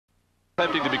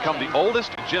Attempting to become the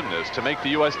oldest gymnast to make the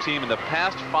U.S. team in the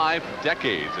past 5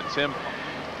 decades. And Tim,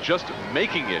 just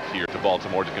making it here to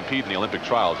Baltimore to compete in the Olympic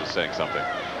trials is saying something.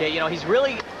 Yeah, you know, he's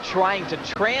really trying to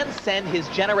transcend his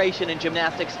generation in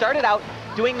gymnastics. Started out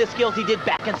doing the skills he did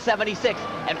back in '76,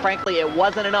 and frankly, it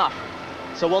wasn't enough.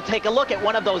 So we'll take a look at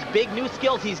one of those big new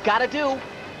skills he's got to do.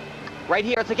 Right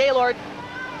here, it's a Gaylord.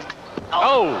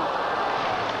 Oh!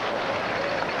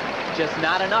 Just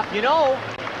not enough. You know,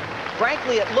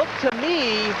 frankly, it looked to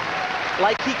me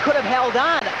like he could have held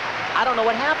on. I don't know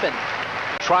what happened.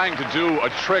 Trying to do a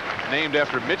trick named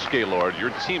after Mitch Gaylord, your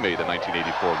teammate, the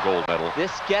 1984 gold medal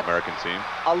This gets American team.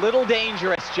 A little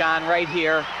dangerous, John, right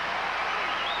here.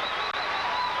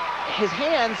 His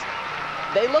hands,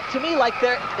 they look to me like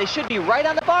they should be right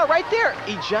on the bar, right there.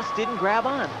 He just didn't grab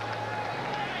on.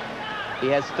 He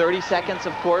has 30 seconds,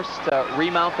 of course, to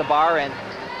remount the bar, and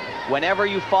whenever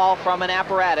you fall from an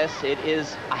apparatus, it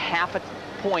is a half a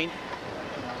point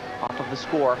off of the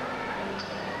score.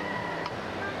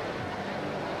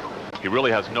 He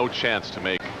really has no chance to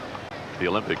make the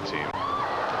Olympic team.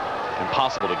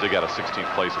 Impossible to dig out of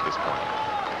 16th place at this point.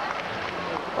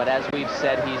 But as we've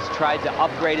said, he's tried to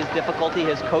upgrade his difficulty.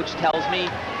 His coach tells me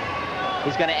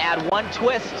he's going to add one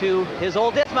twist to his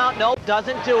old dismount. Nope,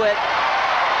 doesn't do it.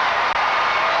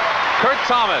 Kurt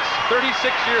Thomas, 36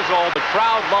 years old. The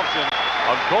crowd loves him.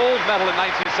 A gold medal in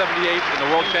 1978 in the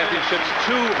World Championships,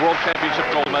 2 World Championship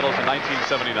gold medals in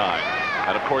 1979.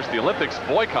 And of course, the Olympics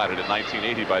boycotted in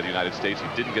 1980 by the United States. He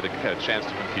didn't get a chance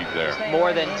to compete there.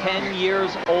 More than 10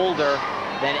 years older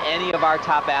than any of our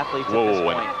top athletes at this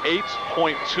point. Whoa, an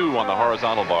 8.2 on the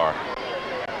horizontal bar.